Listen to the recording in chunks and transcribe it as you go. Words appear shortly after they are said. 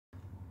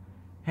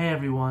Hey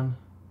everyone,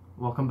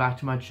 welcome back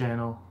to my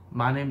channel.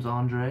 My name's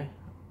Andre,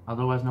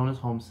 otherwise known as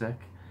Homesick,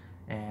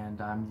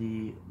 and I'm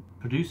the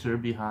producer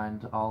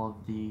behind all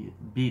of the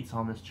beats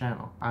on this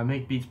channel. I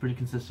make beats pretty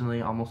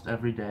consistently almost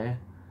every day.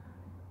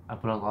 I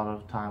put a lot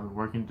of time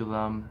working to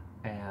them,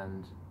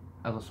 and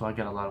also I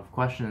get a lot of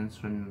questions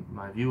from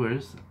my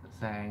viewers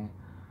saying,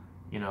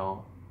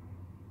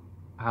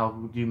 how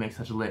do you make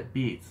such lit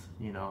beats?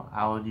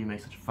 How do you make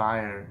such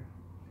fire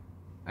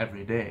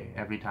every day,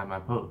 every time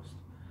I post?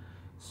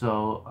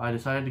 So I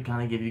decided to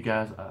kind of give you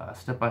guys a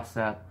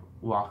step-by-step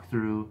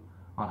walkthrough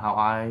on how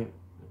I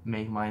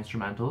make my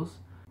instrumentals.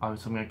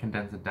 Obviously I'm going to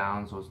condense it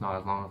down so it's not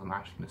as long as I'm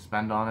actually going to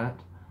spend on it.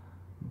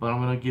 But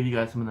I'm going to give you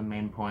guys some of the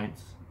main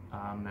points.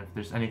 If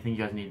there's anything you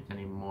guys need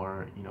any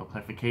more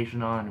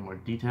clarification on, any more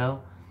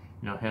detail,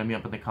 hit me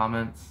up in the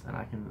comments and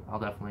I'll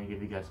definitely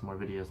give you guys some more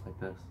videos like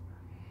this.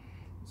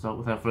 So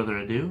without further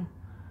ado,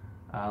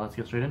 let's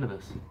get straight into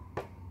this.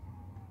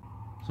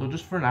 So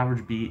just for an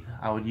average beat,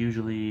 I would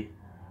usually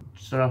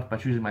start off by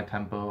choosing my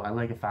tempo. I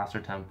like a faster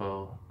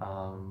tempo.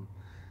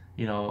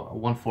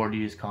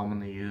 140 is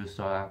commonly used,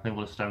 so I think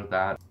we'll just start with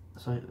that.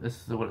 So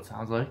this is what it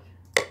sounds like.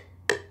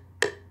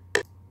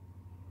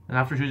 And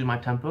after choosing my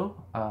tempo,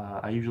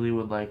 I usually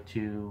would like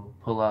to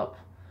pull up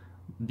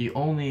the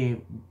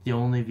only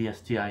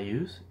VST I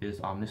use is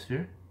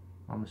Omnisphere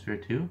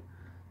 2.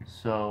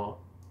 So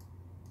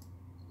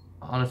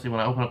honestly, when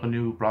I open up a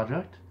new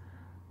project,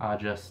 I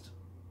just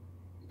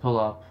pull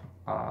up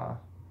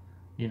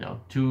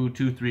two,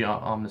 three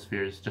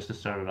Omnispheres just to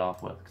start it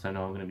off with, because I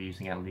know I'm going to be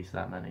using at least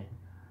that many.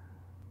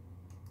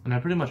 And I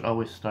pretty much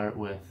always start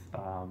with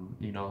a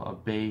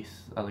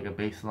bass, like a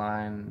bass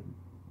line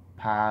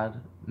pad,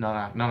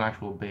 not an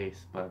actual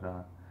bass, but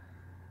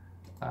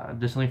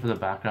just something for the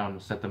background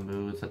to set the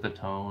mood, set the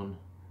tone,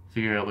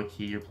 figure out what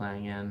key you're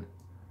playing in,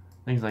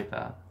 things like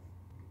that.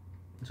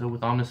 So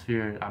with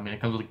Omnisphere, it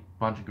comes with a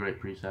bunch of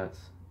great presets.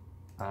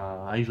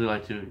 I usually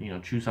like to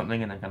choose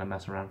something and then kind of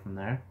mess around from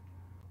there.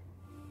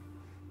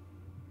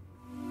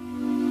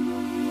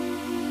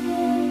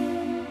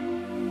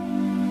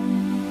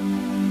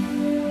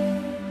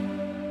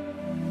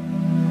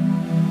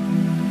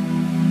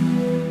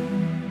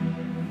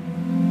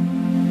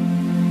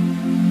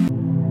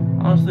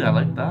 Honestly, I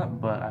like that,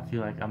 but I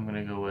feel like I'm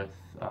gonna go with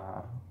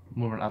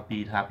more of an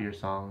upbeat, happier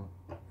song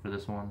for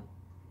this one.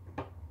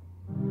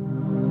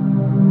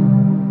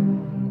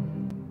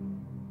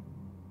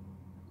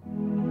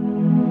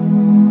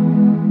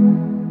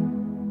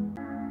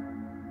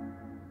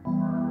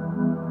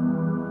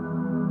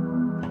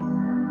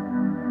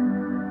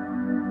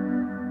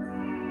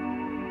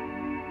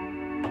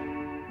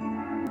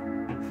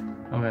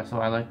 Okay, so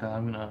I like that.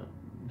 I'm gonna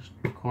just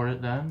record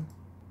it then.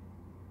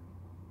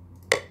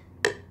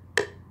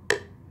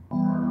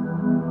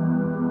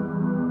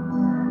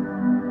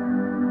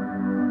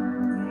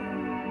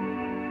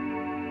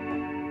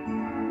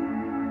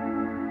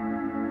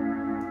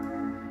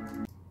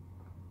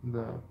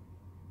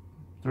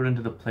 Throw it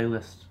into the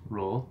playlist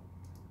roll,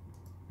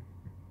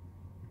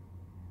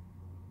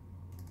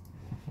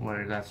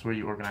 where that's where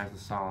you organize the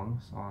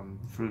songs on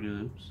Fruity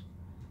Loops.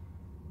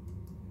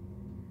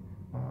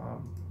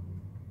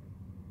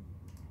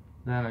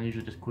 Then I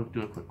usually just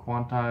do a quick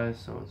quantize,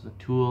 so it's a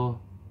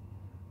tool,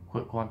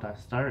 quick quantize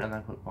start, and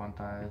then quick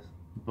quantize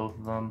both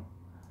of them,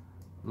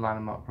 line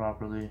them up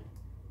properly.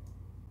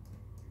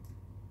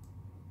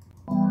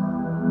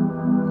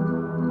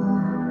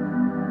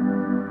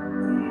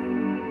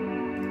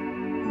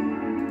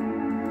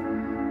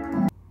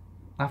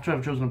 After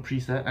I've chosen a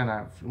preset and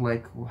I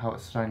like how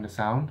it's starting to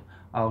sound,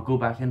 I'll go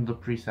back into the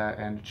preset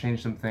and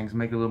change some things,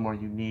 make it a little more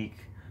unique,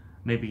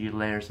 maybe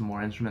layer some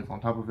more instruments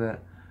on top of it,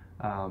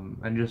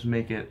 and just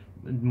make it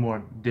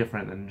more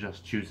different than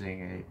just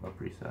choosing a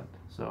preset.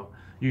 So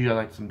usually I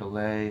like some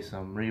delay,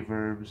 some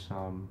reverb,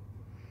 some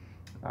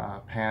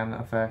pan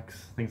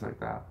effects, things like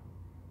that.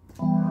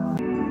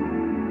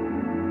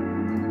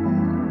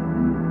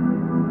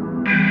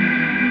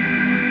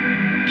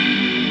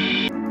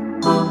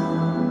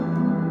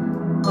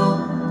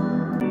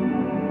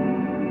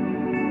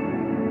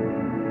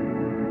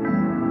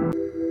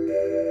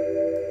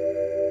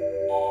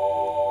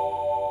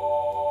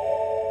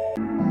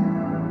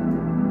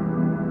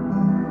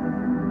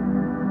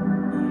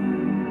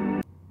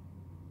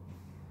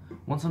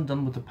 Once I'm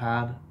done with the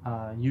pad,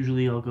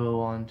 usually I'll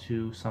go on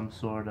to some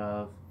sort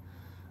of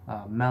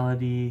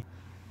melody.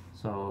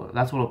 So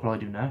that's what I'll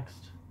probably do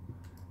next.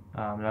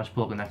 I'll just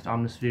pull up the next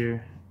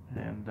Omnisphere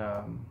and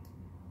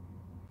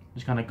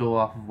just kind of go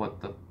off of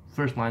what the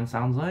first line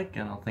sounds like,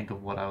 and I'll think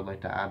of what I would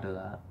like to add to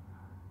that.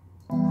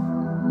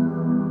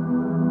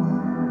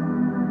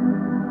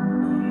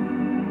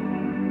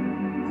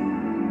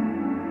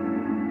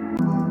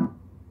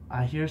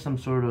 I hear some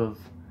sort of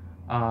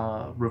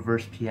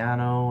reverse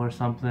piano or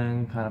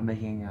something, kind of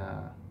making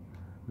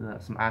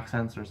some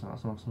accents or some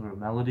sort of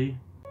melody.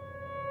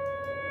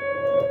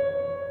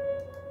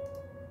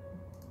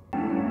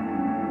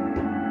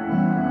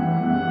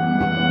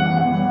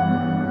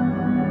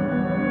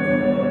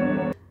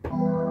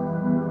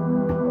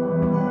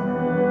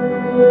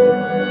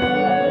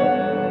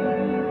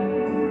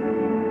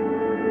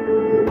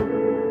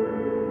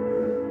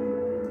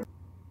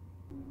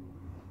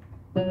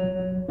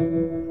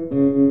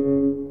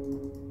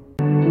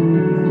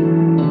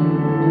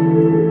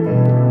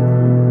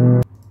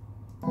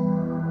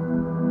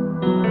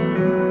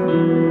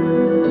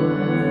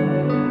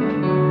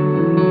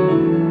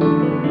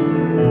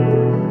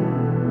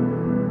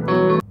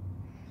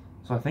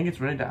 it's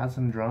ready to add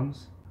some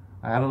drums.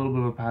 I had a little bit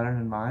of a pattern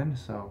in mind,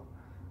 so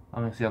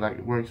I'm gonna see how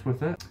that works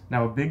with it.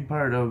 Now, a big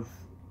part of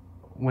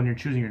when you're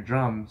choosing your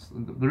drums,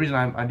 the reason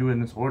I do it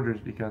in this order is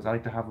because I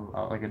like to have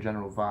like a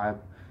general vibe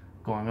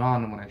going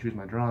on, and when I choose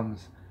my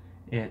drums,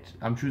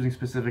 I'm choosing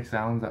specific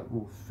sounds that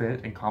will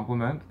fit and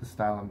complement the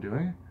style I'm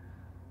doing.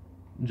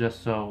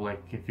 Just so,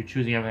 like, if you're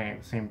choosing everything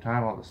at the same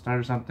time all at the start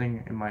or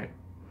something, it might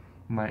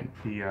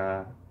be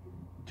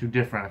too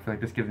different. I feel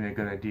like this gives me a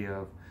good idea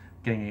of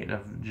getting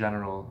a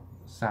general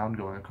sound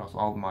going across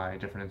all of my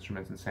different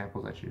instruments and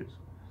samples I choose.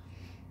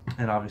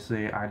 And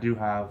obviously I do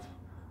have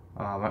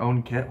my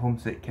own kit,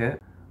 homesick kit,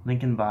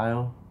 link in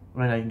bio.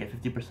 Right now you can get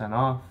 50%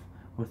 off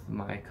with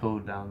my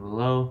code down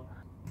below.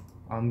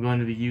 I'm going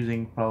to be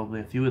using probably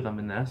a few of them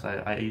in this.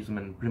 I use them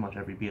in pretty much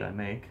every beat I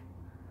make.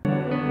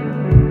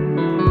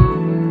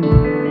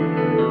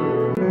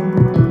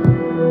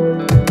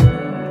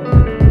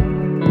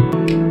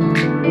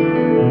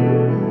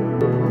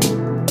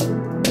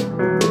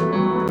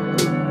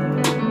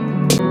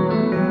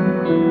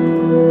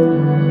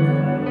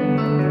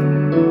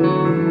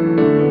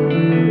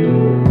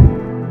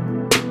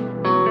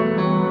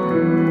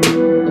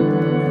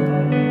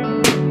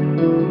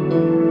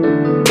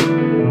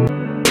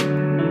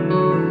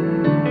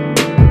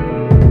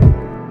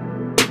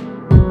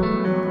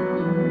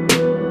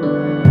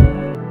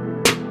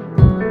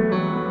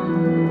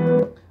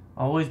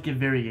 Always give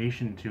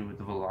variation to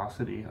the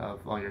velocity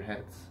of all your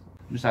hits.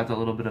 Just adds a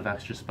little bit of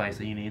extra spice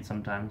that you need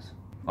sometimes.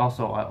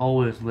 Also, I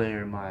always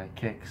layer my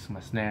kicks, my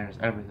snares,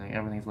 everything.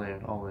 Everything's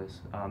layered,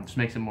 always. Just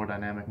makes it more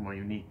dynamic, more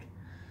unique.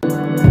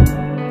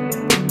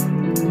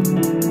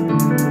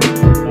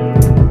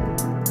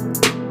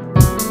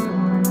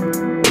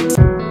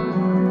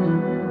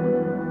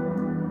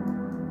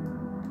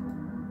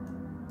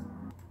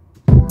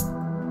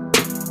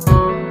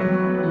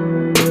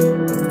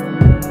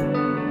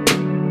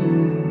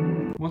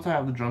 Once I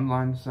have the drum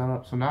line set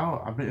up, so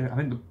now I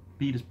think the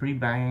beat is pretty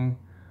banging.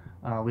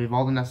 We have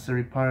all the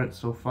necessary parts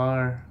so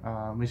far.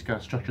 We just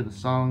gotta structure the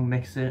song,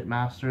 mix it,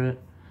 master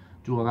it,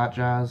 do all that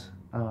jazz.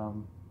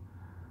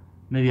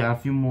 Maybe add a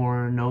few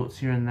more notes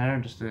here and there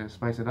just to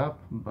spice it up,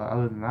 but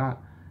other than that,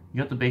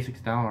 you got the basics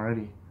down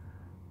already.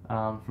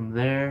 From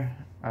there,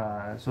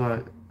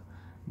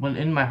 when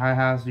in my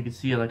hi-hats, you can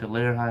see I like to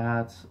layer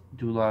hi-hats,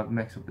 do a lot of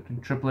mix up between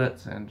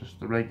triplets and just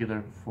the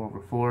regular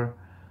 4/4.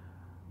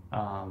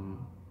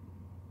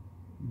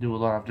 Do a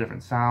lot of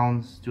different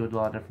sounds, do a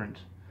lot of different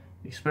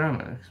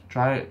experiments.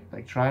 Try it,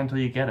 like try until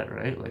you get it,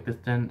 right? Like this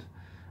didn't,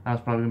 I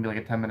was probably gonna be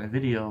like a 10-minute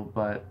video,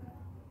 but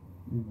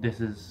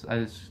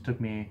it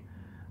took me,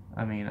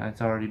 I mean,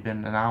 it's already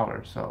been an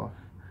hour, so,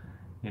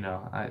 you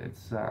know, I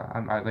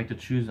like to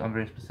choose, I'm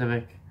very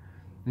specific,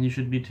 and you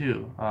should be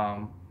too.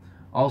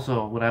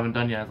 Also, what I haven't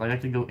done yet is I like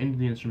to go into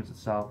the instruments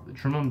itself,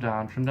 trim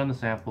down the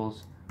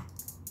samples,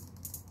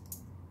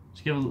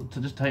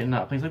 just tighten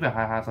up. Things like the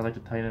hi-hats, I like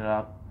to tighten it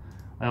up.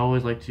 I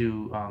always like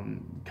to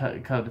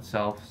cut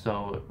itself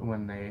so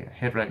when they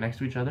hit right next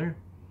to each other,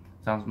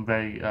 it sounds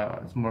very,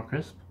 it's more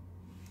crisp.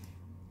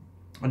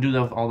 I do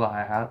that with all the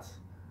hi-hats.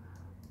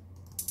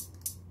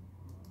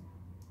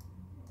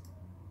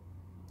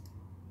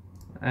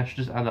 I should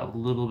just add that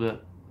little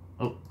bit,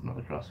 oh, not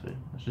the crossfade.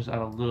 Let's just add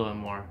a little bit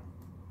more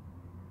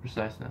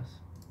preciseness.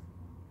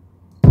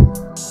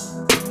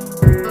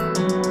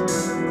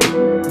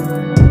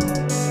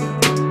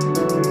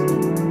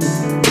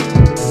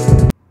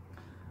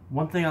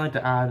 One thing I like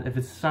to add, if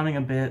it's sounding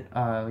a bit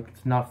like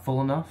it's not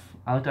full enough,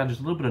 I like to add just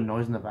a little bit of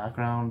noise in the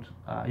background,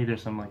 either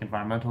some like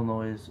environmental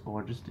noise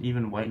or just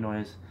even white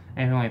noise.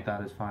 Anything like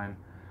that is fine.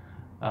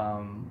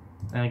 And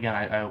again,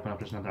 I open up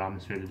just another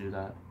atmosphere to do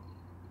that.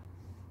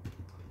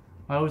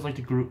 I always like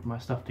to group my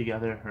stuff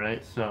together,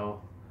 right?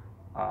 So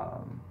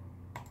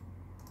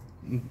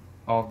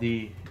all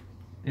the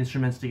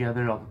instruments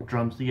together, all the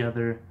drums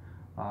together,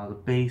 the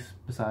bass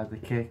besides the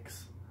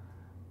kicks,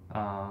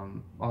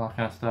 all that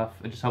kind of stuff.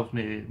 It just helps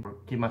me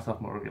keep myself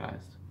more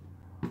organized.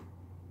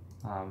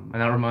 And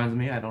that reminds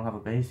me, I don't have a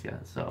bass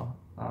yet, so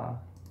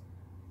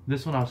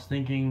this one I was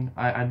thinking,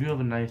 I do have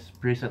a nice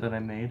preset that I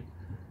made.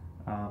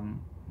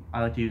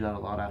 I like to use that a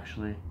lot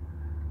actually,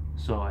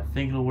 so I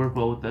think it'll work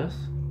well with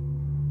this.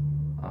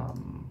 Oh,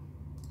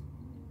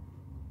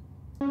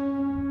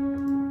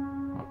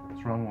 that's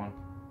the wrong one.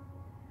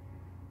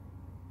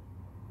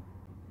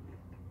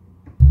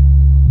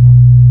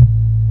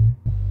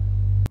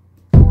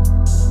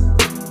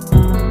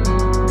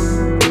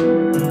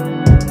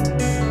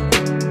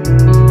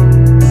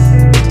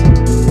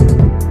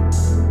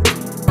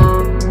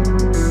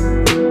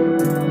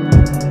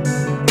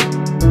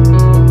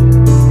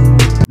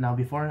 Now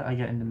before I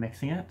get into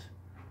mixing it,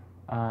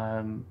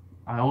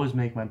 I always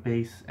make my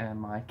bass and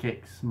my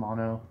kicks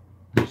mono.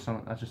 That's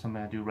just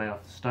something I do right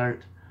off the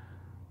start.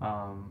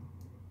 So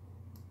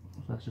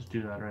let's just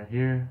do that right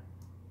here.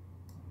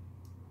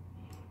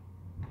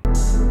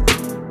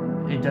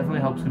 It definitely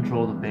helps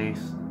control the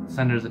bass,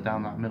 centers it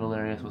down that middle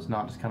area so it's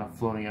not just kind of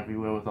floating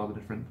everywhere with all the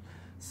different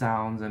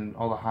sounds and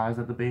all the highs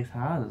that the bass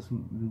has.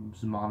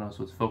 It's mono,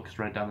 so it's focused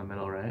right down the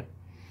middle, right?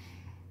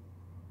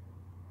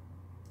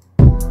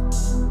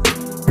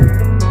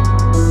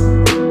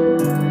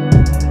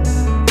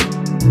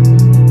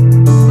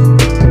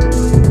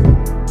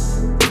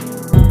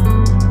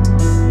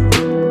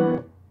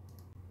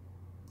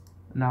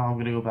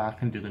 go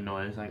back and do the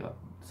noise. I got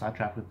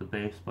sidetracked with the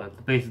bass, but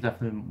the bass is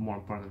definitely more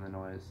important than the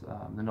noise.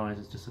 The noise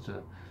is just such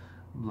a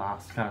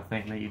last kind of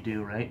thing that you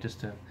do, right?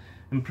 Just to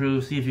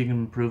improve, see if you can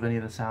improve any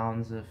of the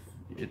sounds, if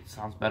it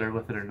sounds better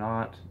with it or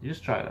not. You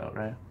just try it out,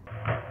 right?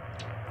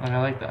 Like,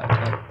 I like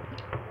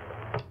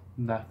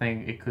that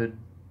thing. It could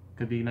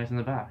be nice in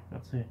the back.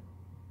 Let's see.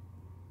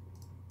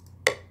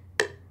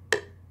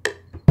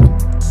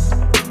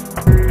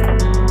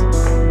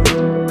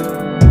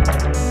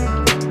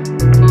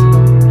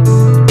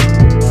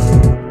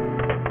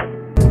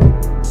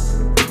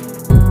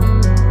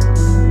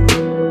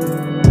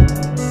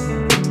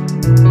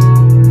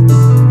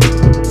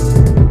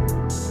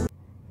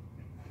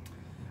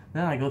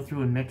 Then I go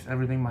through and mix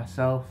everything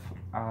myself.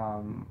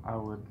 I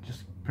would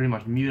just pretty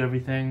much mute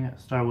everything,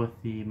 start with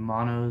the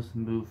monos,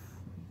 move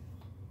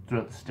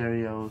throughout the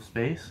stereo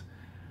space.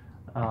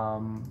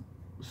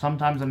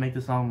 Sometimes I make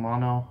the song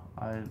mono.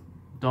 I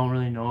don't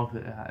really know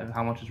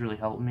how much it's really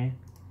helped me,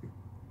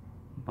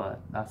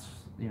 but that's,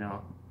 you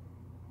know,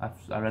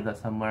 I read that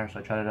somewhere, so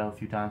I tried it out a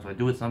few times. So I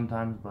do it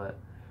sometimes, but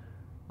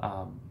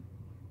I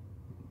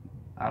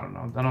don't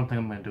know. I don't think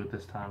I'm going to do it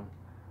this time.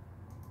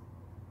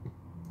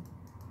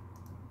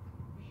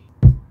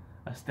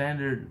 A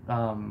standard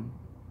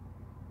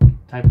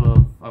type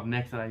of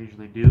mix that I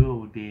usually do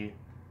would be,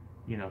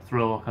 you know,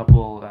 throw a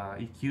couple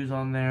EQs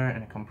on there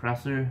and a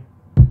compressor,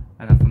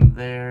 and then from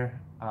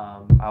there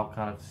I'll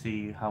kind of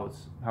see how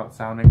it's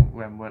sounding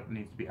and what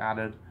needs to be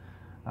added.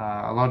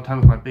 A lot of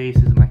times with my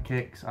basses and my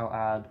kicks, I'll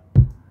add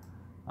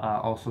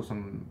also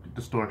some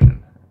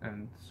distortion,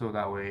 and so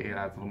that way it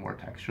adds a little more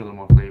texture, a little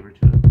more flavor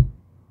to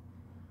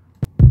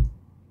it.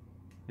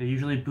 I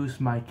usually boost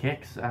my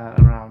kicks at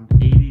around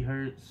 80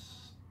 hertz.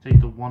 Take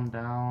the one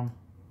down.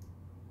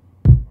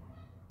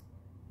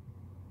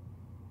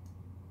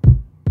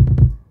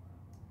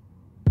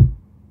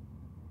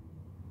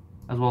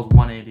 As well as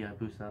 180, I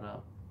boost that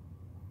up.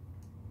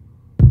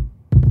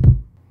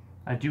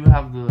 I do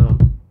have the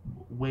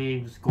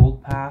Waves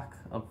Gold Pack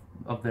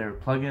of their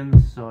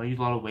plugins, so I use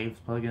a lot of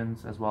Waves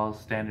plugins as well as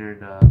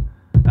standard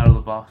out of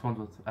the box ones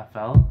with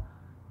FL.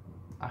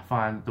 I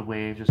find the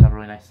Waves just have a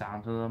really nice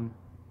sound to them.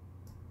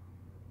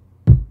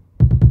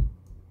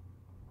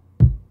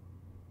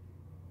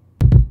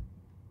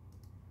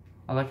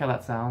 I like how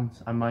that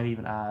sounds. I might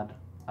even add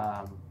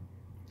a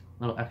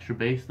little extra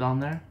bass down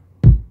there.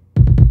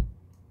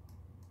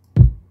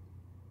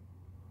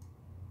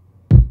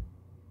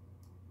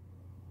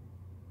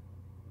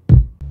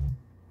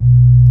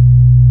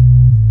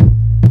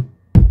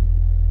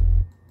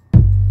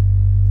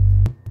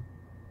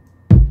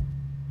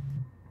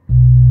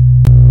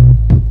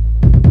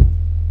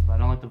 But I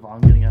don't like the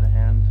volume getting out of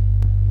hand.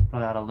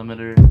 Probably add a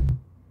limiter.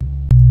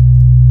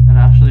 And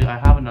actually, I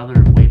have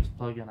another Waves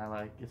plugin I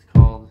like. It's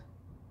called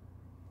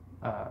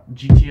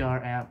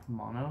GTR Amp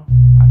Mono.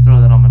 I throw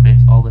that on my bass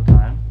all the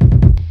time.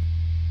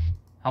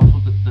 Helps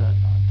with the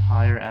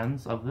higher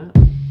ends of it.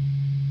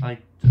 I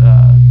like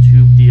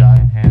Tube DI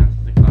Enhanced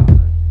is a classic.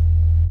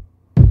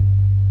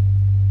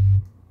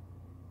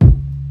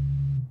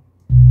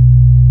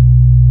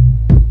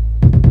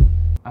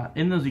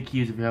 In those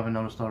EQs, if you haven't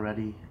noticed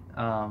already,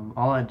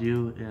 all I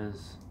do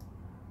is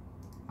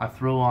I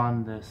throw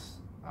on this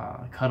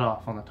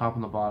cutoff on the top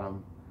and the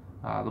bottom.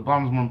 The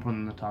bottom is more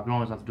important than the top. You don't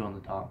always have to do it on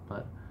the top,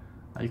 but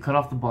you cut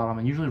off the bottom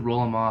and usually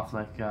roll them off,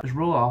 like just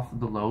roll off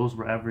the lows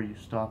wherever you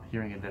stop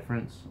hearing a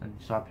difference and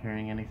you stop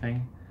hearing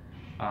anything.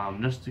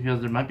 Just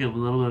because there might be a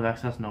little bit of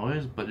excess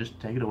noise, but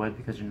just take it away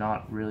because you're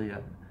not really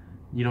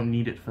you don't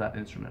need it for that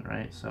instrument,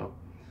 right? So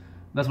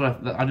that's what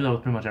I do that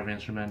with pretty much every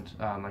instrument,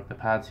 like the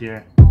pads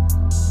here.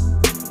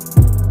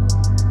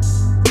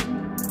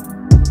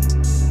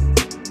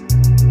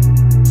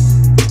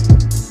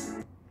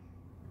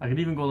 I could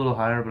even go a little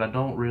higher, but I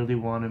don't really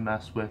want to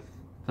mess with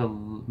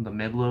the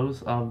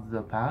mid-lows of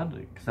the pad,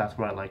 because that's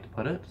where I like to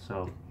put it,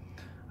 so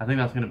I think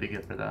that's going to be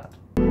good for that.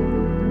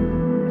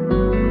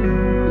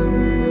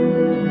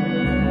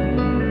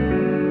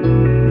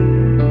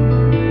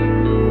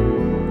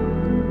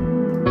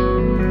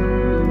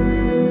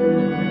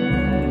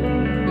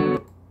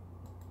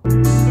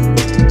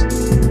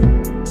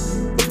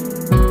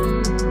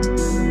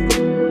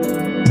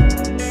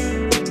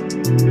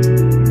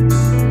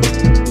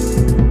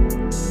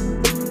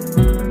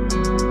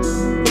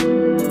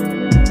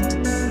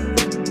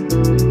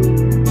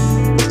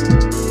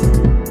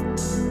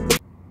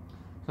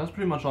 That's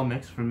pretty much all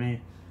mixed for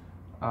me.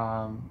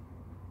 I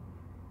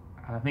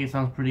think it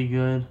sounds pretty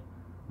good.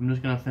 I'm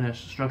just gonna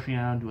finish structuring it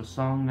out into a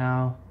song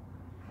now.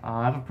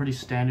 I have a pretty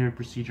standard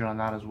procedure on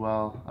that as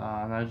well,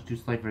 and I just do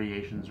slight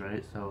variations,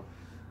 right? So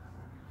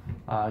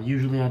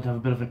usually I'd have a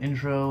bit of an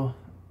intro,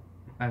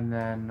 and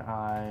then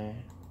I'll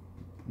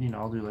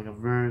do like a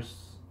verse,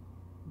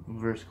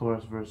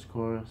 chorus,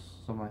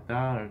 something like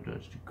that, or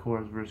just do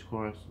chorus, verse,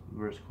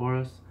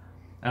 chorus,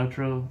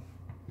 outro.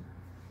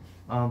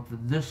 For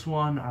this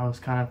one, I was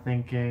kind of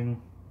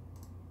thinking,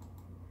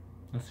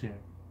 let's see here.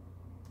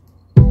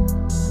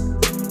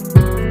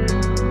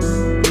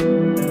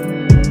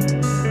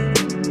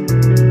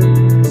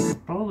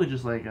 Probably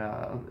just like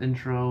a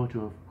intro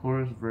to a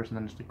chorus, verse, and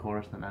then just a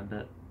chorus, then end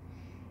it.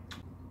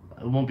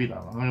 It won't be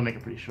that long. I'm gonna make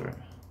it pretty short.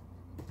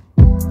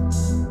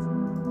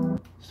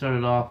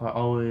 Started off, I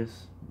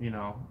always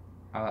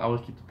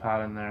keep the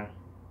pad in there.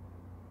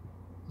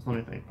 So let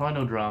me think.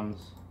 Probably no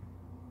drums.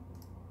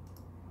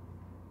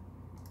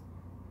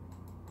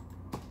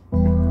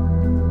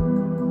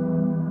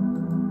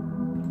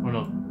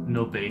 Or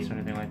no bass or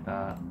anything like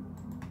that.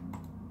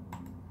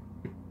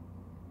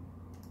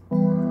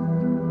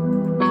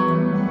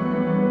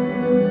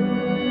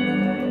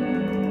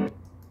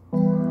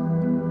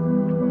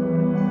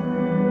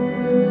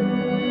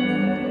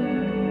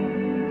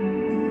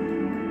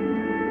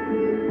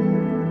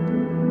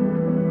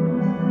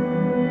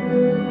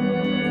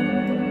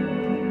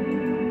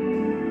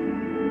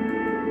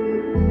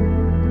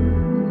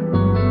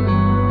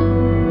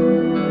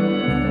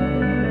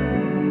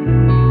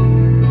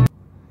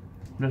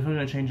 I'm definitely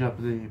going to change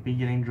up the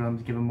beginning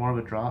drums, give it more of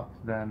a drop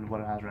than what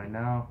it has right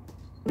now.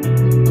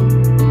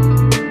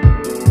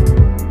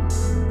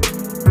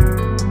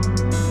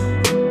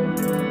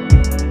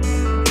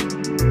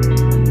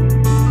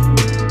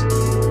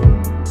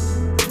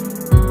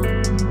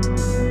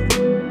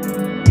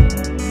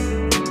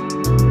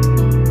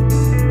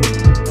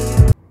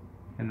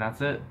 And that's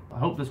it. I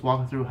hope this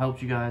walkthrough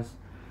helps you guys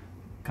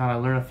kind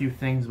of learn a few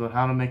things about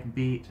how to make a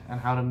beat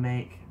and how to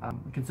make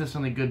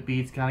consistently good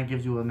beats. Kind of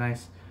gives you a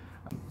nice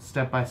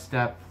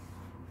step-by-step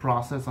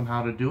process on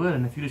how to do it,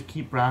 and if you just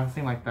keep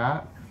practicing like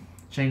that,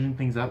 changing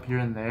things up here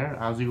and there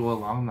as you go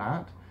along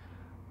that,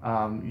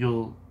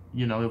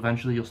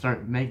 eventually you'll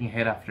start making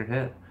hit after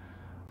hit.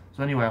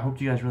 So anyway, I hope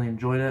you guys really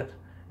enjoyed it.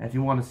 And if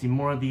you want to see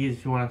more of these,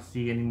 if you want to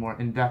see any more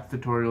in-depth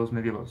tutorials,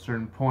 maybe about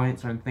certain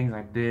points, certain things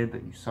I did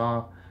that you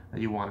saw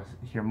that you want to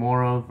hear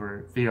more of,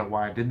 or figure out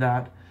why I did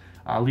that,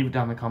 leave it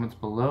down in the comments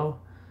below.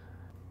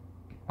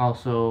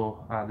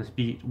 Also, this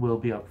beat will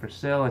be up for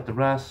sale like the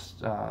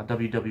rest.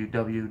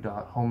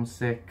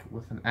 www.homesick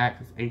with an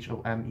X,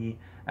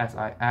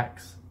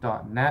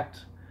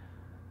 HOMESIX.net.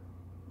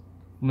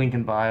 Link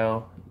in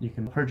bio. You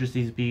can purchase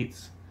these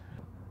beats.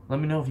 Let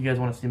me know if you guys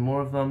want to see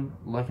more of them.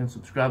 Like and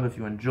subscribe if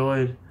you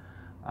enjoyed.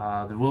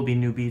 There will be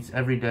new beats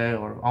every day,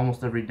 or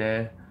almost every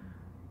day,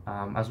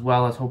 as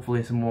well as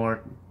hopefully some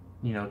more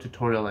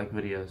tutorial like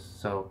videos.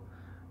 So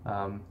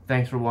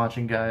thanks for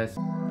watching, guys.